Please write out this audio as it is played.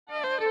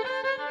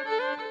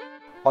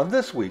On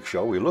this week's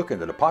show, we look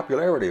into the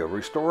popularity of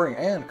restoring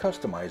and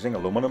customizing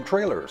aluminum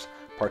trailers,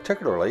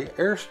 particularly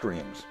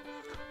Airstreams.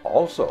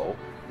 Also,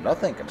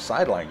 nothing can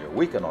sideline your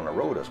weekend on the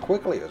road as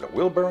quickly as a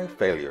wheel bearing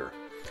failure.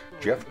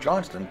 Jeff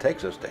Johnston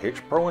takes us to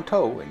Hitch Pro and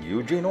Tow in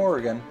Eugene,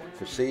 Oregon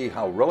to see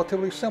how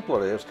relatively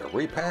simple it is to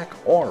repack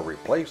or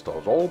replace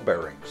those old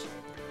bearings.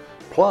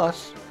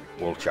 Plus,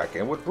 we'll check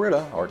in with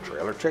Britta, our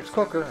Trailer Chicks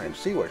cooker, and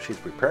see what she's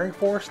preparing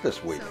for us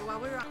this week.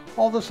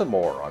 All this and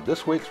more on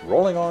this week's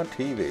Rolling on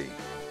TV.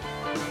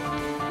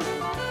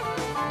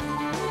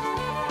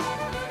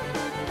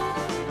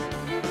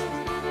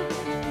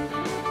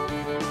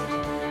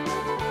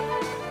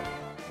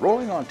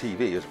 Rolling on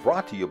TV is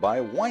brought to you by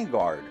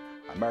Winegard,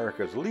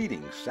 America's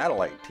leading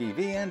satellite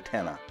TV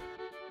antenna.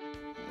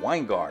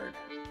 Winegard,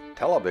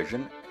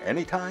 television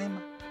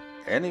anytime,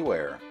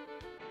 anywhere.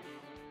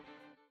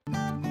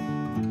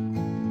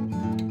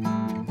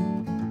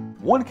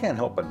 One can't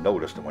help but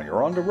notice that when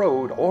you're on the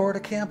road or at a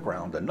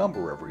campground, the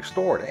number of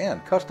restored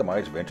and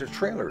customized vintage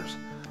trailers.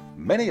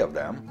 Many of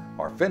them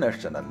are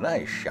finished in a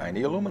nice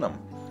shiny aluminum.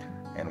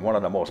 And one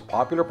of the most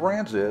popular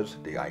brands is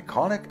the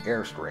iconic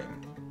Airstream.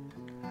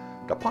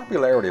 The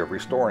popularity of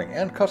restoring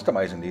and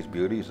customizing these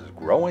beauties is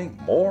growing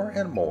more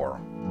and more.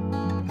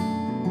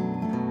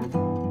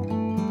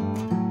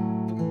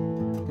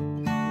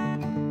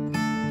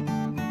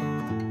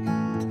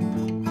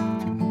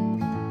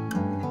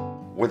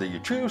 Whether you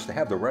choose to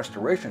have the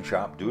restoration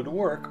shop do the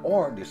work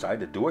or decide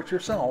to do it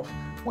yourself,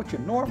 what you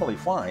normally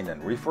find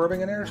in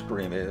refurbing an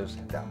Airstream is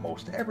that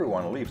most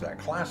everyone leaves that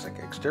classic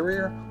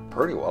exterior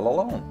pretty well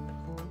alone.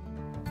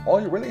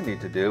 All you really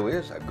need to do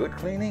is a good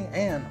cleaning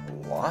and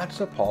lots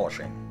of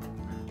polishing.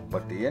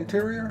 But the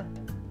interior,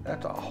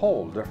 that's a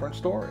whole different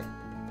story.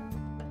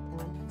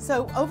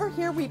 So over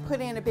here we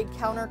put in a big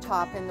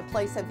countertop in the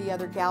place of the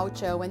other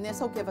gaucho, and this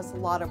will give us a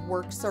lot of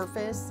work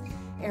surface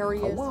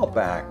areas. A while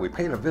back, we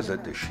paid a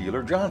visit to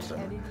Jeff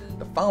Johnston,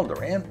 the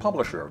founder and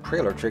publisher of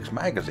Trailer Chicks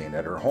magazine,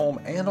 at her home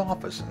and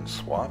office in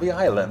Suave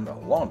Island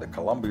along the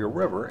Columbia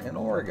River in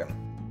Oregon.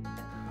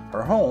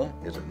 Her home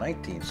is a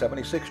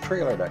 1976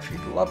 trailer that she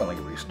lovingly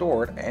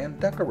restored and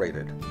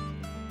decorated.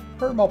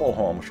 Her mobile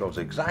home shows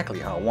exactly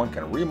how one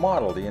can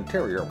remodel the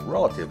interior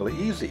relatively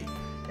easy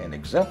and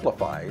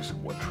exemplifies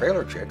what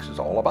Trailer Chicks is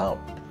all about,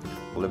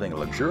 living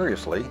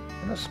luxuriously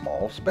in a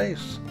small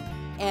space.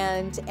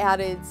 And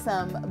added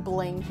some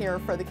bling here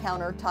for the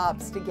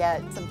countertops to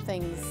get some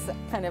things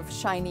kind of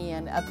shiny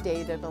and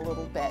updated a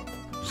little bit.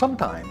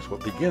 Sometimes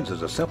what begins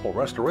as a simple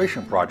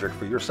restoration project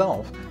for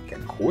yourself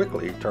can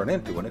quickly turn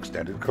into an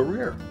extended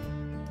career.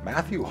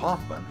 Matthew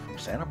Hoffman from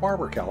Santa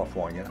Barbara,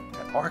 California,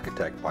 an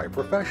architect by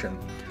profession,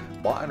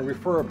 bought and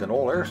refurbed an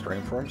old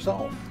Airstream for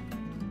himself.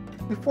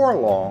 Before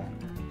long,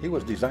 he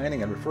was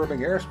designing and refurbing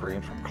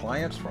Airstreams from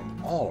clients from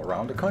all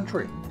around the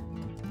country.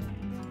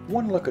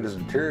 One look at his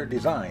interior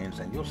designs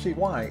and you'll see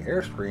why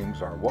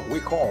Airstreams are what we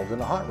call in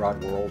the hot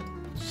rod world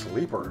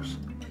sleepers.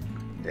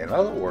 In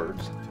other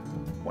words,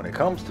 when it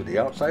comes to the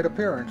outside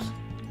appearance,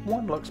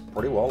 one looks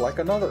pretty well like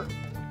another.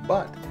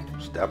 But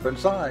step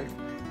inside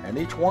and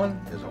each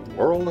one is a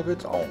world of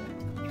its own.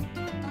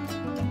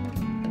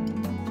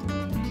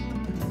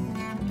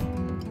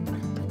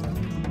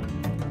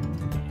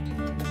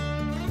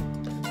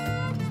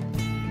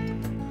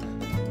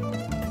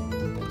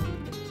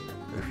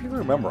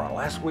 Remember, on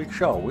last week's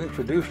show, we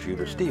introduced you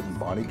to Steve and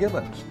Bonnie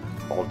Gibbons,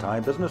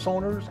 full-time business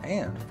owners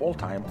and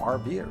full-time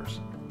RVers.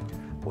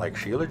 Like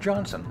Jeff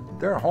Johnston,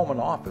 their home and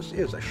office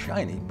is a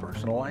shiny,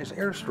 personalized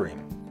Airstream.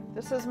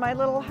 This is my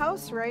little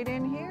house right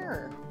in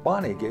here.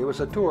 Bonnie gave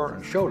us a tour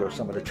and showed us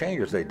some of the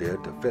changes they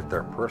did to fit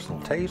their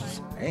personal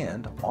tastes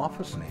and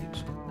office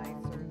needs.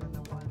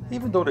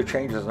 Even though the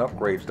changes and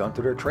upgrades done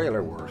to their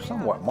trailer were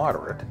somewhat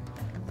moderate,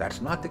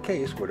 that's not the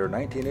case with their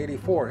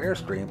 1984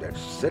 Airstream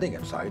that's sitting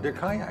inside their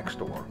kayak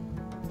store.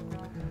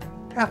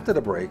 After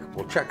the break,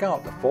 we'll check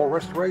out the full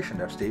restoration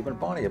that Steve and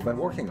Bonnie have been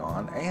working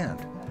on and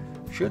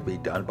should be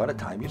done by the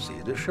time you see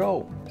the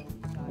show.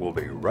 We'll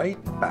be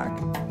right back.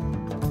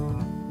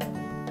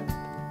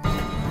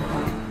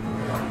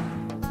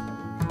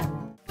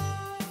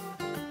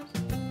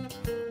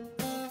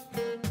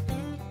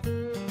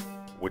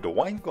 With the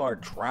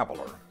Winegard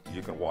Traveler,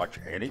 you can watch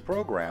any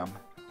program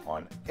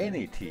on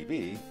any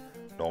TV,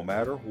 no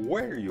matter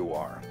where you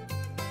are.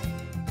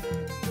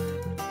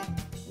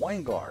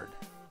 Winegard,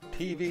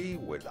 TV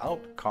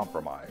without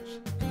compromise.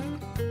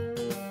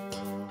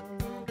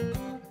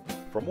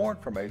 For more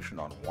information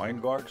on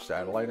Winegard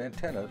satellite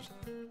antennas,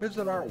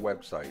 visit our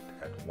website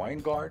at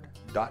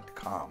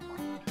winegard.com.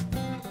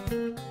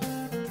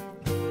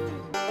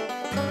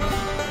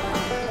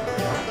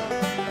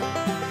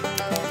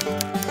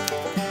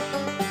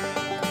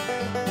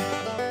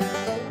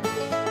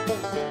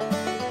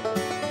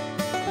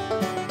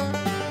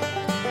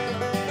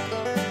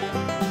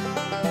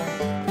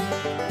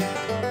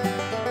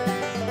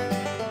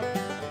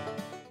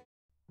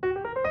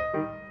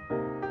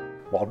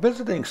 While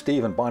visiting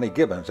Steve and Bonnie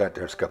Gibbons at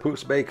their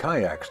Scappoose Bay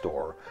kayak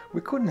store,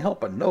 we couldn't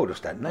help but notice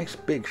that nice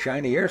big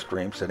shiny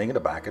Airstream sitting in the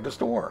back of the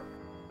store.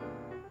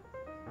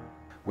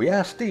 We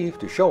asked Steve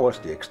to show us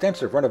the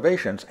extensive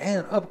renovations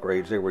and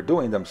upgrades they were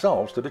doing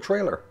themselves to the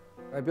trailer.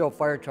 I built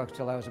fire trucks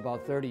till I was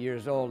about 30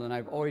 years old, and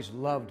I've always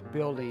loved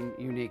building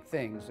unique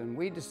things. And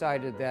we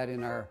decided that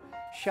in our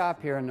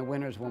shop here in the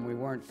winters when we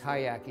weren't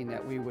kayaking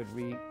that we would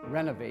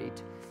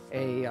renovate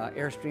a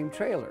Airstream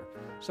trailer.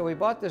 So we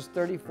bought this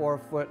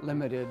 34-foot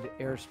limited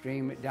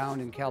Airstream down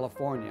in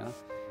California,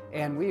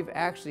 and we've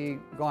actually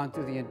gone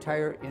through the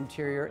entire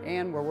interior,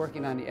 and we're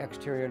working on the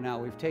exterior now.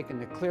 We've taken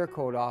the clear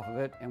coat off of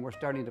it, and we're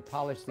starting to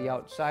polish the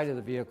outside of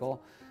the vehicle.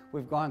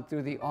 We've gone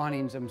through the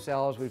awnings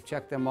themselves. We've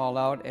checked them all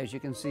out. As you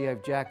can see,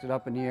 I've jacked it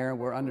up in the air.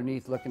 We're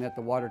underneath looking at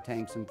the water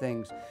tanks and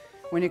things.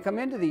 When you come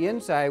into the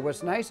inside,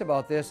 what's nice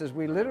about this is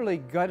we literally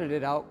gutted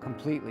it out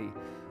completely.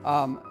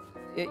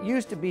 It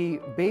used to be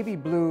baby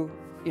blue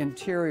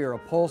interior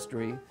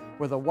upholstery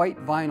with a white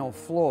vinyl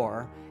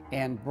floor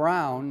and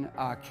brown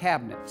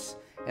cabinets.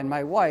 And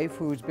my wife,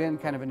 who's been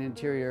kind of an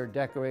interior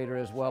decorator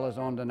as well as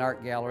owned an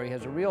art gallery,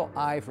 has a real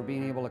eye for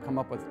being able to come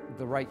up with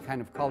the right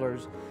kind of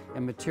colors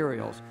and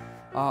materials.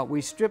 We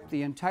stripped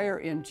the entire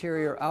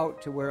interior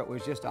out to where it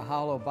was just a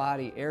hollow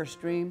body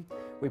Airstream.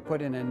 We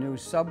put in a new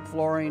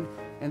subflooring,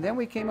 and then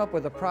we came up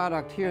with a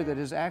product here that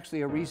is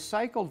actually a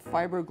recycled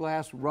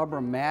fiberglass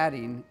rubber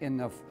matting in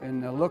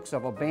the looks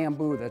of a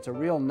bamboo. That's a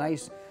real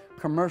nice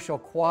commercial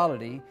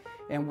quality.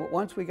 And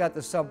once we got the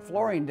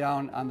subflooring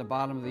down on the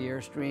bottom of the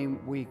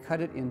Airstream, we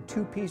cut it in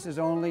 2 pieces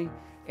only,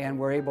 and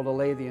we're able to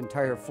lay the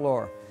entire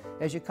floor.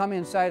 As you come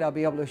inside, I'll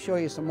be able to show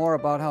you some more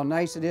about how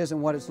nice it is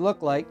and what it's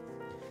looked like.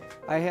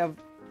 I have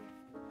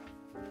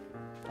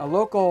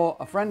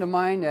a friend of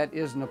mine that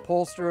is an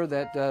upholsterer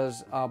that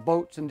does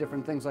boats and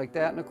different things like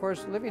that. And of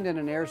course, living in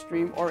an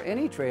Airstream or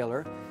any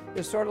trailer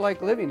is sort of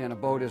like living in a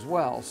boat as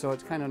well. So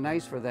it's kind of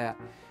nice for that.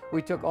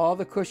 We took all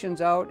the cushions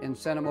out and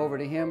sent them over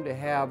to him to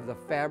have the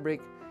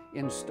fabric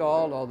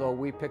installed, although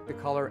we picked the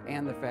color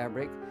and the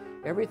fabric.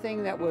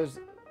 Everything that was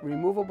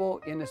removable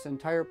in this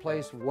entire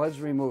place was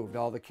removed.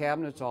 All the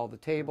cabinets, all the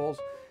tables.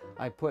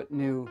 I put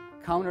new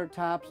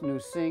countertops, new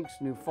sinks,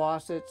 new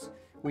faucets.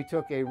 We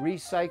took a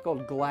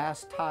recycled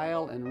glass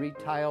tile and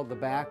retiled the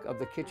back of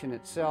the kitchen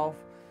itself.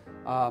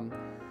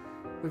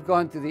 We've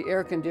gone through the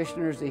air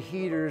conditioners, the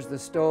heaters, the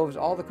stoves,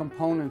 all the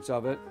components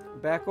of it.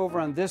 Back over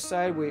on this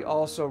side, we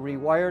also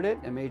rewired it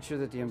and made sure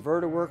that the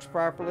inverter works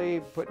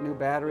properly, put new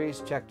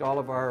batteries, checked all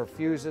of our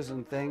fuses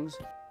and things.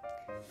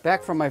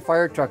 Back from my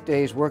fire truck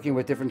days working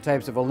with different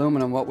types of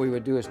aluminum, what we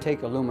would do is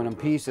take aluminum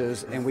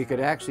pieces, and we could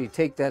actually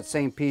take that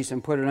same piece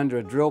and put it under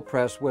a drill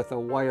press with a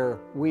wire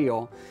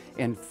wheel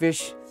and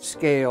fish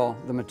scale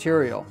the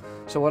material.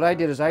 So what I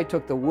did is I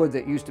took the wood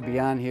that used to be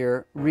on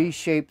here,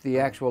 reshaped the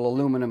actual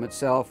aluminum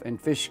itself,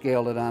 and fish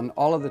scaled it on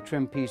all of the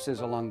trim pieces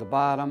along the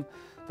bottom,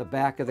 the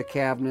back of the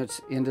cabinets,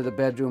 into the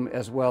bedroom,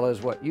 as well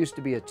as what used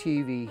to be a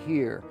TV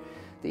here.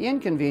 The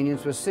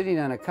inconvenience was sitting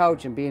on a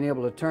couch and being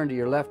able to turn to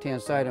your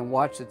left-hand side and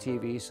watch the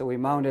TV, so we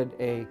mounted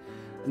a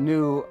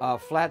new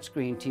flat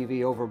screen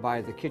TV over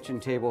by the kitchen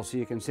table so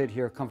you can sit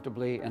here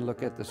comfortably and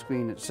look at the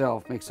screen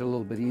itself. Makes it a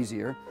little bit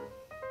easier.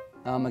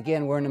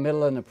 Again, we're in the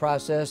middle of the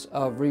process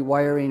of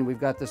rewiring. We've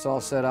got this all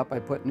set up. I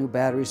put new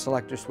battery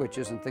selector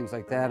switches and things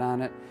like that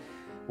on it.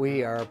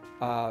 We are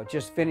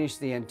just finished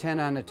the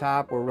antenna on the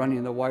top. We're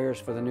running the wires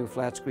for the new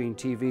flat screen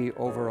TV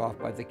over off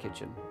by the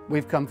kitchen.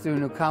 We've come through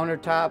new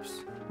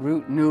countertops,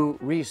 new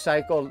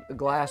recycled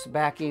glass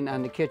backing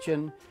on the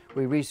kitchen.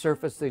 We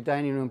resurfaced the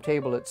dining room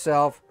table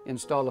itself,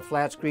 installed a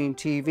flat screen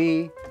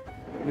TV,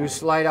 new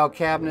slide out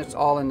cabinets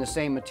all in the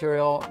same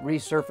material,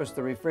 resurfaced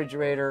the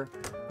refrigerator,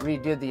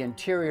 redid the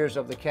interiors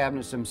of the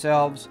cabinets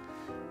themselves.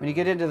 When you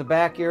get into the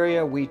back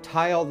area, we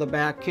tiled the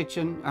back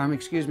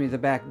the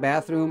back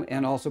bathroom,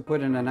 and also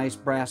put in a nice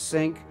brass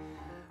sink,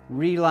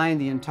 relined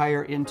the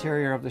entire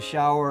interior of the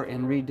shower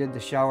and redid the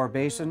shower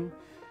basin.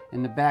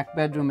 In the back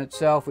bedroom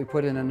itself, we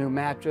put in a new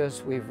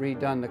mattress, we've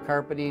redone the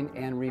carpeting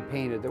and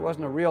repainted. There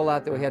wasn't a real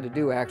lot that we had to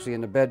do actually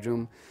in the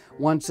bedroom.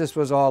 Once this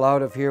was all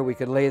out of here, we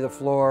could lay the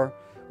floor.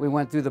 We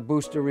went through the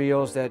booster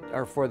reels that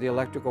are for the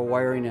electrical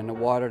wiring and the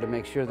water to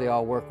make sure they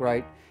all work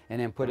right,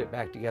 and then put it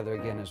back together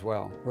again as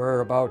well. We're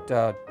about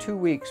 2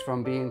 weeks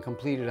from being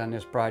completed on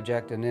this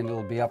project, and then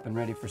it'll be up and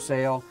ready for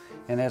sale.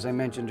 And as I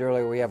mentioned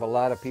earlier, we have a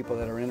lot of people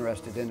that are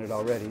interested in it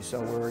already, so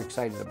we're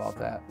excited about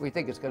that. We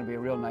think it's going to be a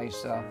real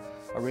nice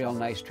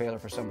trailer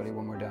for somebody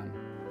when we're done.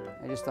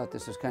 I just thought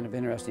this was kind of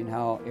interesting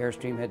how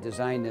Airstream had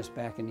designed this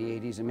back in the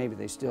 80s, and maybe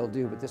they still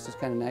do, but this is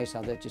kind of nice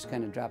how that just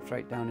kind of drops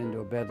right down into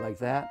a bed like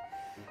that,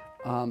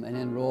 and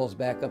then rolls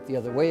back up the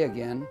other way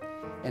again.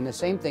 And the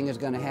same thing is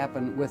going to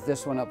happen with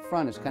this one up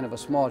front. It's kind of a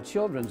small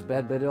children's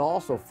bed, but it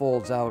also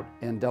folds out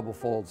and double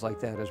folds like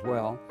that as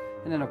well.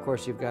 And then of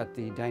course you've got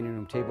the dining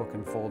room table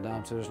can fold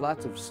down, so there's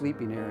lots of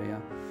sleeping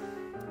area.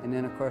 And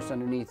then of course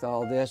underneath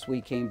all this, we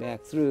came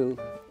back through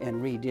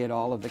and redid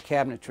all of the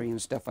cabinetry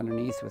and stuff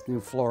underneath with new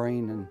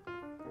flooring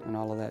and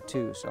all of that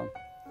too. So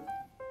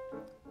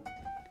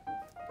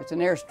it's an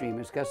Airstream.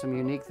 It's got some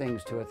unique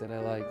things to it that I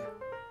like.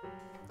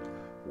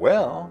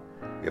 Well,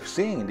 if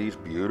seeing these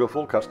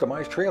beautiful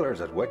customized trailers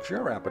has whet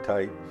your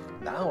appetite,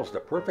 now's the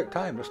perfect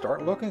time to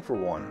start looking for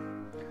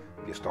one.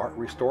 If you start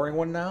restoring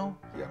one now,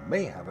 you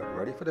may have it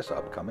ready for this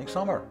upcoming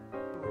summer.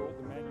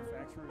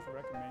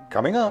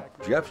 Coming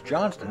up, Jeff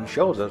Johnston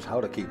shows us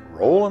how to keep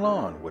rolling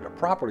on with the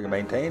properly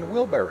maintained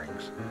wheel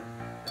bearings.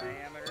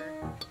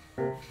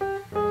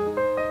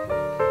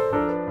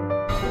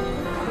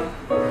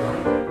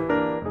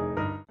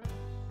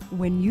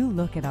 When you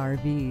look at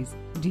RVs,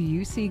 do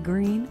you see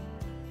green?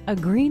 A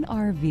green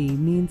RV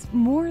means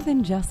more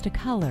than just a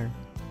color.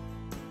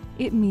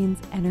 It means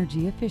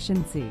energy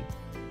efficiency,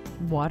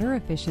 water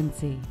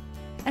efficiency,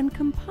 and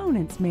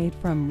components made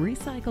from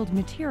recycled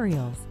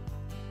materials,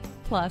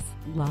 plus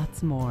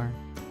lots more.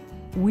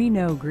 We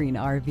know green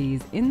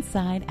RVs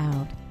inside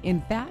out. In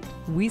fact,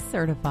 we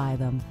certify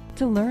them.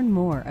 To learn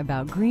more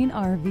about green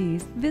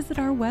RVs, visit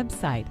our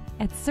website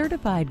at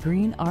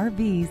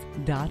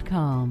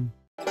certifiedgreenrvs.com.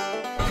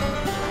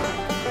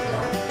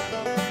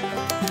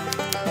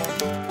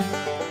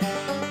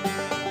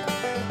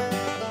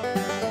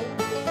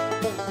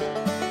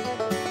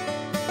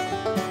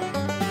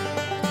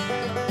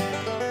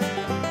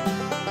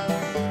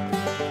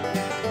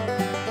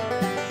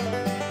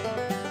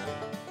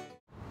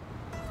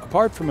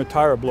 Apart from a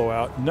tire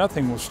blowout,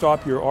 nothing will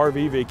stop your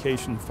RV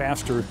vacation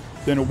faster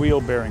than a wheel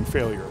bearing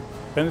failure.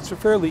 And it's a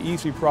fairly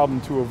easy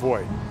problem to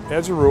avoid.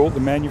 As a rule, the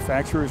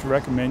manufacturers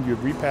recommend you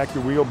repack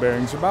your wheel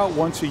bearings about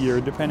once a year,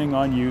 depending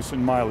on use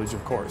and mileage,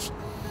 of course.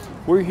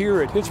 We're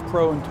here at Hitch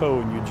Pro & Tow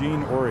in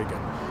Eugene, Oregon,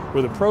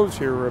 where the pros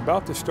here are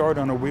about to start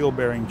on a wheel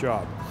bearing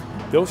job.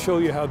 They'll show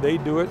you how they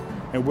do it,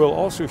 and we'll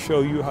also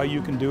show you how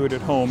you can do it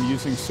at home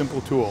using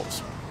simple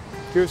tools.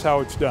 Here's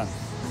how it's done.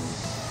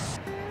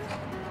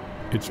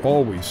 It's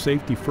always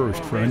safety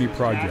first for any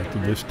project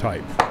of this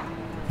type.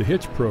 The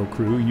Hitch Pro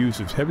crew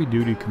uses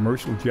heavy-duty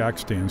commercial jack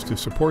stands to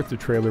support the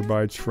trailer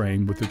by its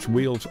frame with its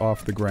wheels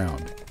off the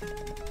ground.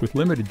 With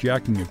limited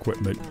jacking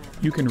equipment,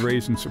 you can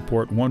raise and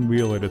support one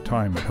wheel at a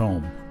time at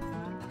home.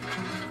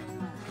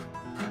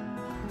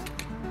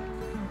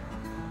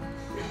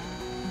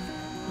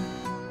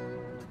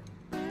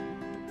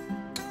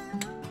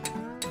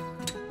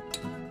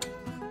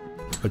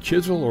 A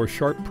chisel or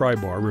sharp pry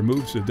bar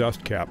removes the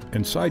dust cap,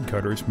 and side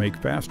cutters make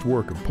fast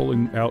work of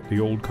pulling out the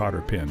old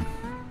cotter pin.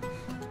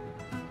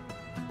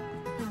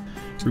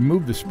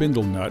 Remove the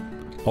spindle nut,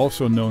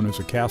 also known as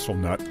a castle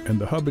nut, and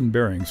the hub and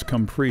bearings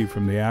come free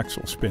from the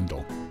axle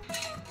spindle.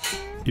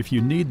 If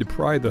you need to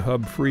pry the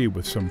hub free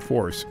with some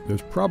force,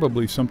 there's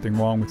probably something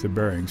wrong with the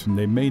bearings and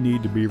they may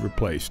need to be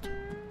replaced.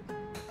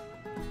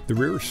 The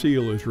rear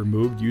seal is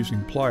removed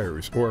using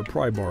pliers or a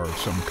pry bar of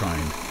some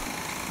kind.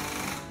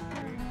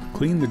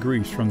 Clean the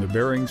grease from the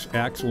bearings,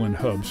 axle, and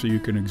hub so you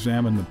can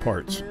examine the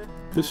parts.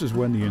 This is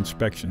when the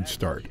inspections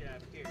start.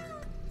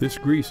 This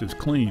grease is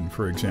clean,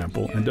 for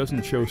example, and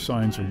doesn't show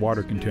signs of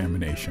water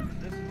contamination.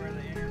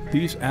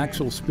 These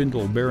axle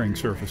spindle bearing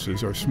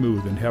surfaces are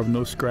smooth and have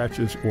no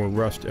scratches or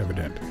rust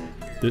evident.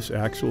 This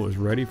axle is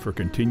ready for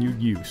continued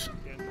use.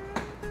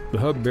 The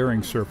hub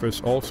bearing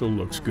surface also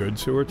looks good,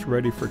 so it's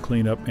ready for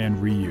cleanup and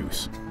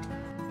reuse.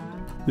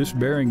 This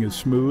bearing is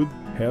smooth,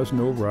 has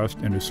no rust,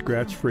 and is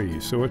scratch-free,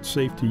 so it's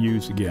safe to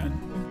use again.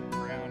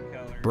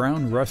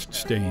 Brown rust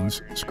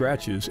stains,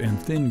 scratches, and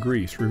thin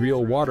grease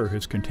reveal water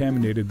has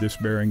contaminated this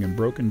bearing and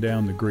broken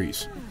down the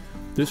grease.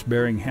 This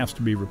bearing has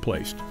to be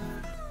replaced.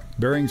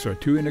 Bearings are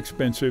too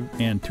inexpensive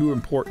and too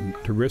important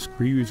to risk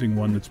reusing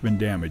one that's been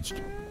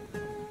damaged.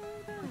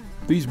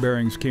 These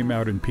bearings came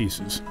out in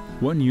pieces.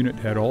 One unit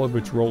had all of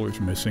its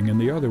rollers missing and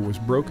the other was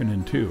broken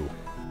in two.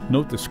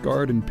 Note the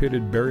scarred and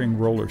pitted bearing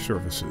roller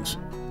surfaces.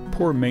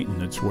 Poor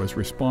maintenance was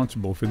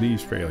responsible for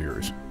these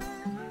failures.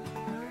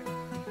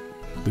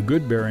 The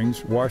good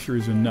bearings,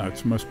 washers, and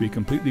nuts must be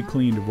completely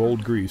cleaned of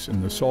old grease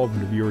in the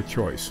solvent of your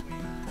choice.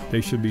 They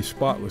should be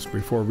spotless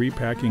before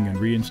repacking and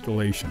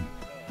reinstallation.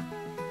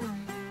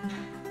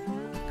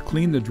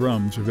 Clean the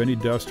drums of any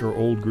dust or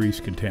old grease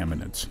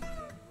contaminants.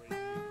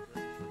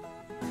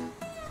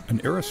 An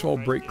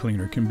aerosol brake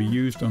cleaner can be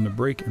used on the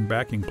brake and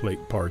backing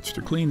plate parts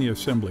to clean the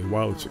assembly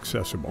while it's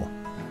accessible.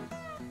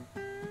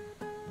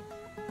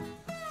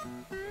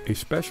 A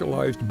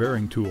specialized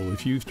bearing tool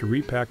is used to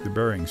repack the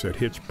bearings at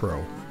Hitch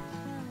Pro.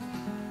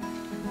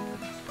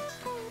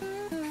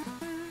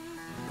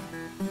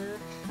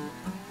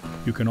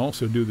 You can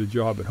also do the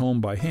job at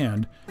home by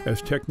hand,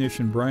 as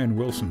technician Brian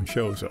Wilson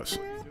shows us.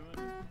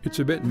 It's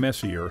a bit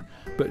messier,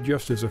 but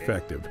just as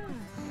effective.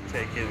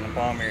 Take it in the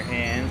palm of your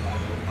hand,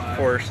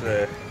 force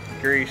the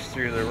grease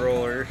through the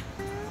rollers.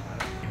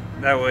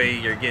 That way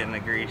you're getting the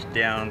grease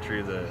down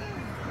through the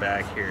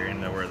back here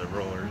into where the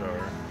rollers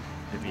are.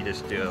 If you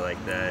just do it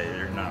like that,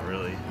 you're not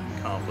really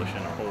accomplishing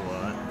a whole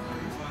lot.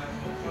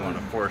 You want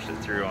to force it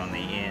through on the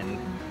end.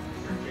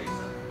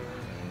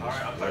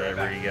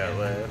 Whatever you got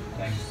left,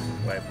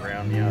 wipe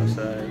around the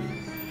outside.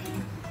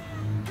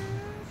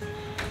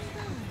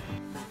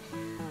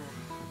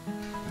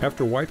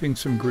 After wiping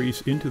some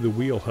grease into the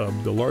wheel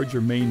hub, the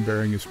larger main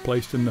bearing is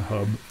placed in the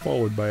hub,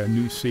 followed by a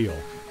new seal.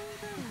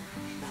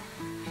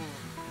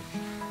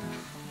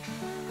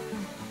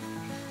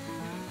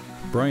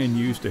 Brian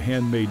used a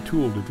handmade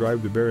tool to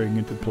drive the bearing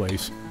into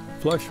place,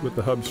 flush with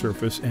the hub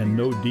surface and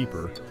no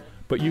deeper.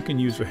 but you can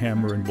use a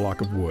hammer and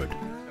block of wood.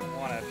 Don't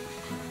want to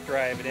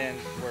drive it in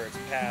where it's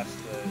past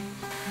the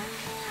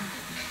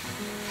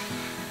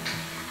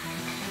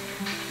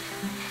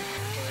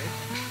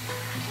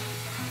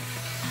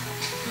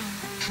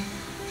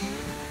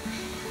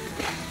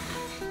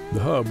The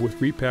hub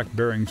with repacked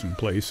bearings in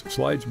place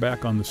slides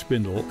back on the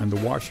spindle and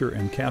the washer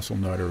and castle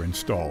nut are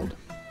installed.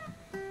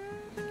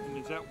 And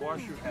does that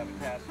washer have a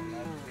castle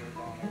nut that goes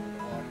on over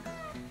the water?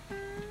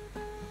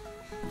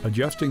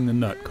 Adjusting the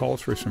nut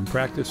calls for some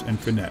practice and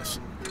finesse.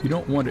 You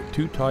don't want it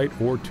too tight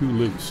or too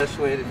loose. Best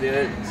way to do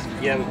it is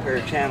if you have a pair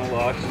of channel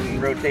locks, you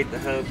can rotate the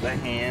hub by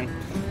hand.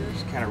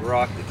 Just kind of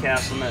rock the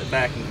castle nut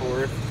back and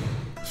forth.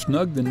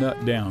 Snug the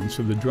nut down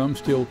so the drum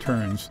still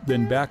turns,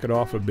 then back it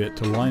off a bit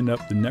to line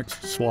up the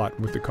next slot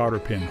with the cotter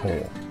pin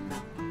hole.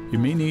 You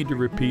may need to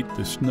repeat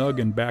the snug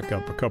and back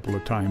up a couple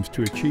of times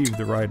to achieve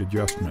the right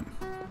adjustment.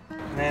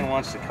 And then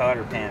once the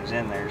cotter pin's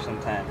in there,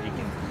 sometimes you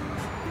can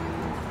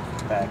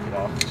back it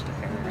off just a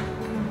hair.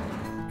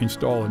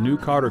 Install a new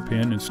cotter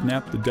pin and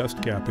snap the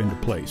dust cap into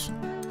place.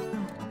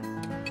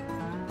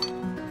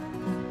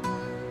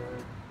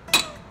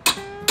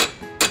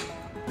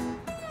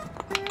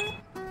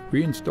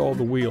 Reinstall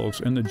the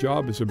wheels and the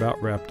job is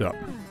about wrapped up.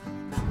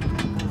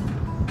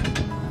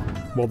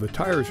 While the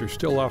tires are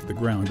still off the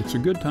ground, it's a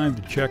good time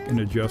to check and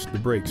adjust the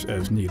brakes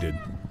as needed.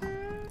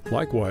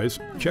 Likewise,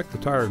 check the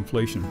tire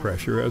inflation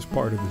pressure as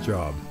part of the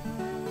job.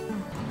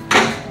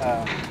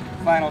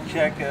 Final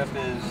checkup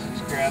is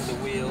just grab the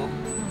wheel,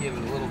 give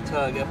it a little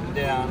tug up and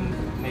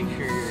down, make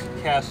sure your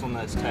castle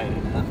nut's tight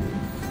enough.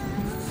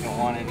 You don't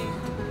want any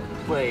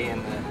play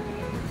in the...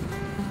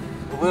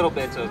 A little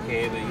bit's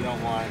okay, but you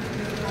don't want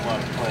a lot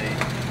of play.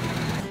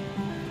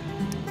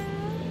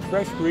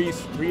 Fresh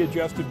grease,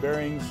 readjusted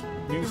bearings,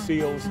 new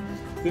seals.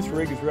 This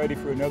rig is ready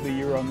for another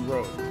year on the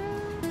road.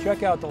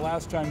 Check out the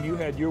last time you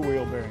had your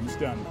wheel bearings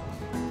done.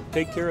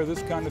 Take care of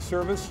this kind of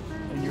service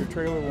and your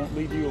trailer won't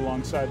lead you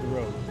alongside the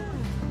road.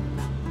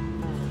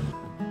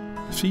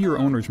 See your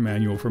owner's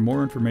manual for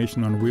more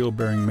information on wheel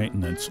bearing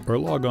maintenance or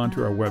log on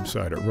to our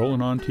website at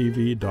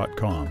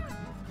rollinontv.com.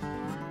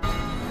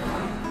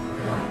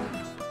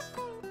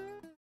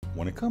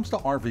 When it comes to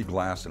RV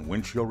glass and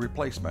windshield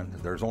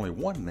replacement, there's only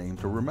one name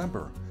to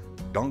remember: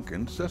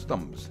 Duncan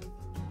Systems.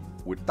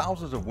 With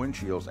thousands of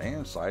windshields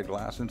and side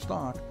glass in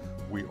stock,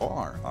 we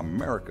are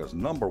America's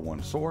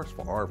 #1 source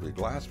for RV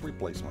glass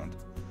replacement.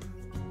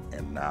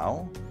 And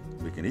now,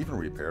 we can even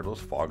repair those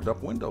fogged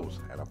up windows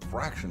at a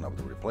fraction of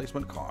the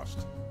replacement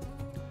cost.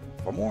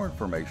 For more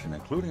information,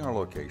 including our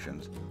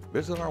locations,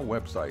 visit our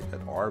website at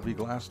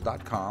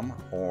rvglass.com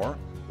or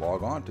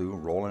log on to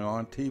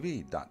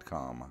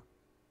rollinontv.com.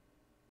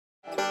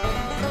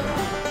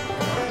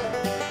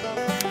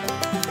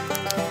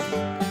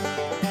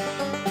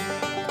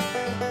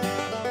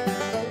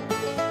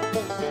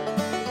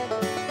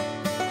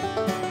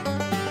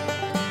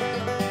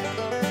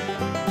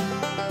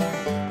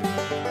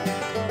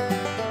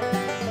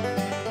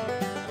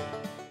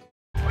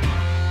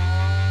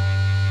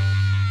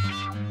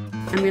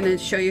 I'm going to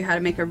show you how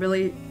to make a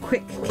really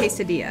quick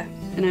quesadilla,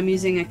 and I'm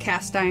using a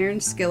cast iron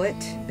skillet.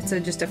 It's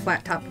just a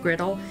flat top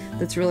griddle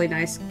that's really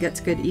nice, gets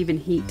good even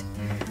heat.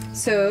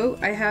 So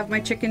I have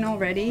my chicken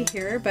already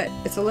here, but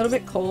it's a little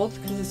bit cold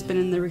because it's been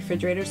in the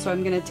refrigerator, so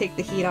I'm going to take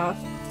the heat off,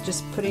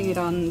 just putting it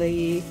on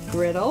the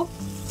griddle.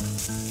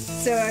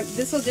 So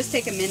this will just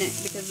take a minute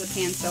because the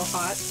pan's so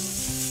hot,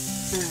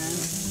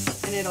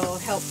 and it'll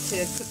help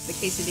to cook the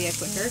quesadilla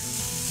quicker.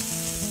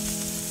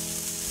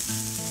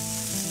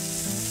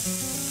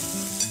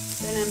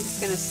 Then I'm just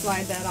going to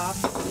slide that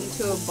off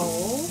into a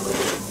bowl.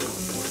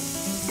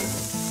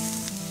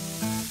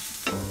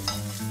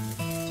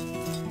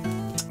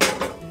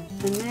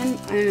 And then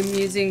I'm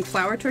using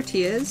flour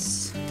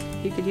tortillas.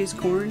 You could use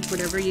corn,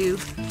 whatever your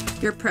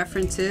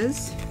preference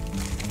is.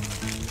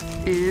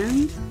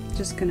 And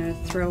just going to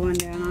throw one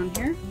down on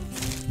here.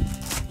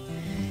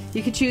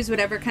 You could choose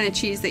whatever kind of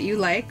cheese that you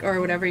like or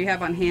whatever you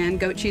have on hand.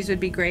 Goat cheese would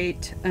be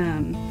great.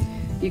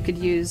 You could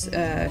use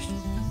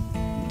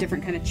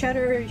different kind of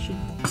cheddar. You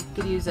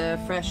could use a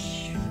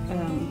fresh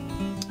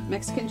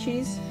Mexican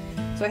cheese.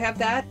 So I have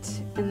that,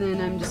 and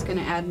then I'm just going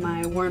to add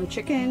my warm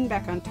chicken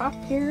back on top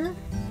here.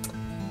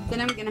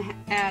 Then I'm going to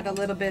add a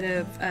little bit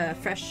of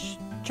fresh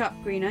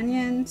chopped green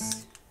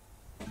onions.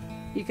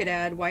 You could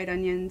add white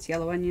onions,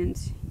 yellow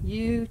onions.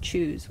 You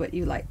choose what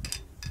you like.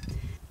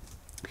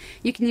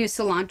 You can use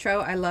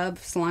cilantro. I love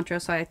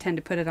cilantro, so I tend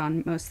to put it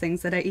on most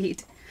things that I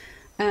eat.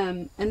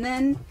 And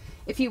then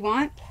if you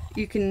want,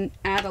 you can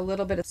add a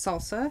little bit of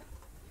salsa.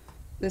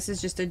 This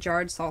is just a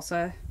jarred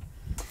salsa.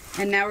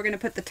 And now we're going to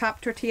put the top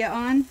tortilla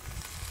on.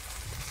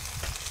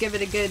 Give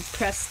it a good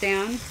press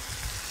down.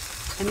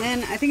 And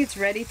then I think it's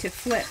ready to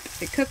flip.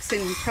 It cooks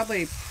in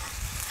probably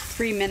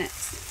 3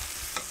 minutes.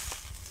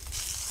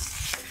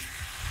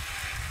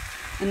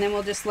 And then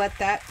we'll just let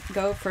that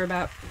go for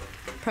about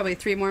probably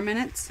 3 more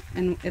minutes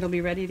and it'll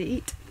be ready to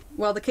eat.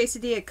 While the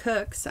quesadilla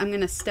cooks, I'm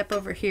going to step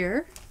over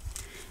here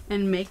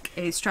and make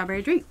a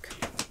strawberry drink.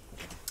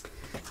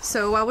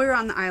 So while we were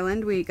on the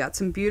island, we got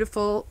some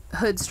beautiful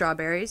hood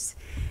strawberries,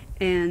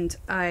 and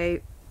I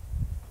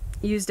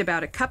used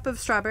about a cup of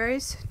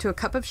strawberries to a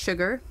cup of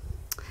sugar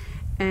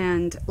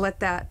and let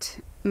that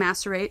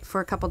macerate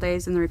for a couple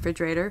days in the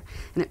refrigerator,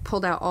 and it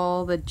pulled out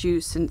all the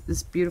juice and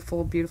this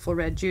beautiful, beautiful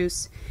red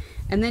juice.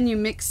 And then you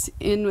mix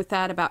in with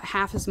that about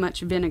half as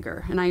much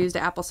vinegar, and I used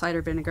apple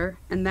cider vinegar,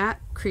 and that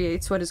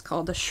creates what is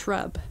called a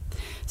shrub.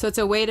 So it's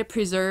a way to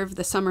preserve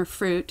the summer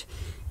fruit,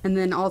 and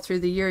then all through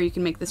the year you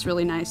can make this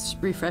really nice,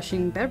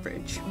 refreshing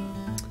beverage.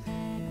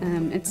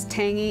 It's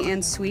tangy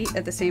and sweet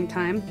at the same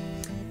time,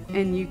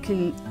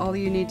 and all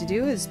you need to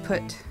do is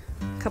put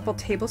a couple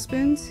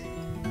tablespoons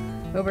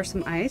over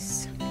some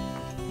ice.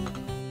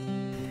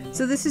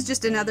 So this is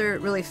just another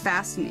really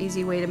fast and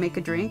easy way to make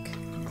a drink,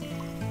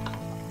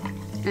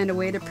 and a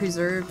way to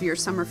preserve your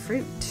summer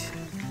fruit.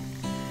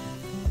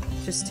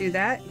 Just do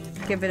that,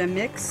 give it a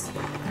mix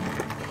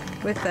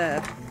with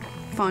a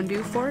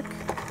fondue fork,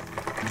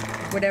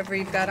 whatever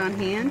you've got on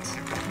hand.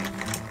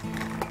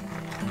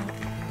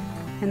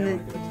 And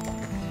then,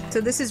 so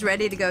this is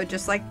ready to go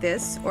just like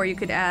this, or you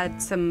could add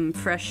some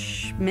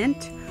fresh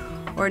mint,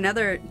 or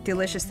another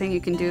delicious thing you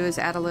can do is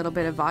add a little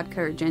bit of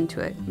vodka or gin to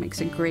it. It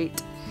makes a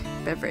great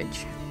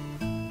beverage.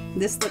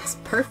 This looks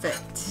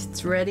perfect.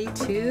 It's ready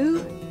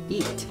to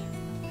eat.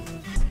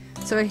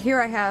 So here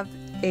I have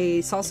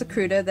a salsa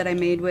cruda that I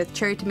made with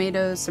cherry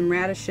tomatoes, some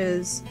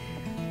radishes,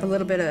 a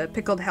little bit of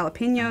pickled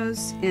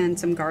jalapenos, and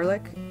some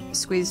garlic.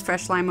 Squeeze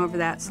fresh lime over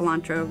that,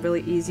 cilantro,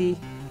 really easy,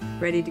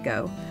 ready to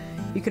go.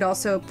 You could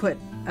also put,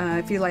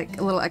 if you like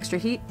a little extra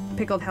heat,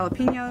 pickled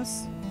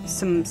jalapenos,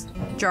 some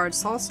jarred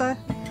salsa,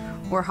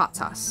 or hot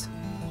sauce.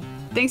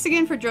 Thanks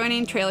again for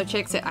joining Trailer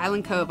Chicks at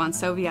Island Cove on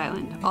Sauvie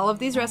Island. All of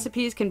these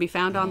recipes can be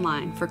found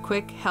online for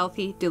quick,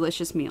 healthy,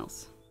 delicious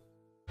meals.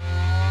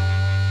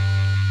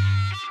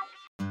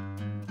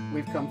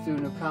 We've come through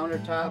new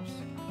countertops,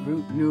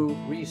 new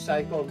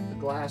recycled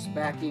glass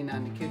backing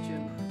on the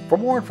kitchen. For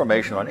more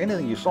information on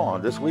anything you saw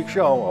on this week's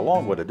show,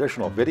 along with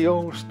additional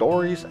videos,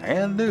 stories,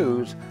 and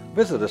news,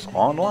 visit us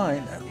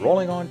online at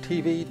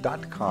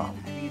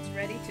rollingontv.com. I think it's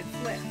ready to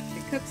flip.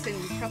 It cooks in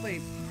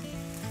probably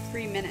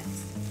 3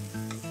 minutes.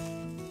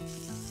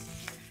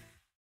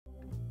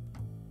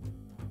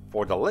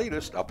 For the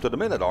latest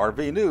up-to-the-minute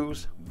RV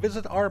news,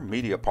 visit our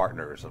media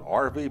partners at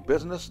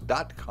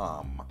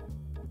rvbusiness.com.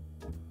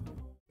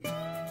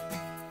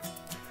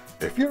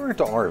 If you're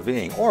into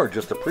RVing or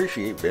just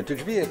appreciate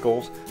vintage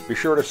vehicles, be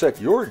sure to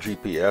set your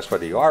GPS for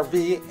the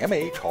RV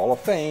MH Hall of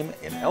Fame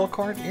in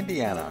Elkhart,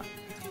 Indiana.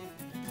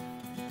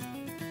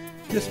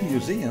 This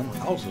museum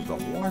houses the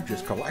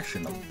largest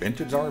collection of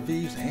vintage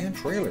RVs and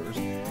trailers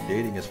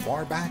dating as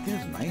far back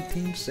as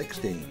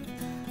 1916.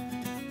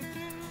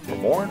 For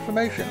more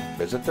information,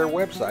 visit their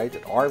website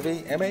at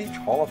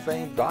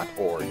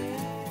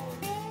rvmhhalloffame.org.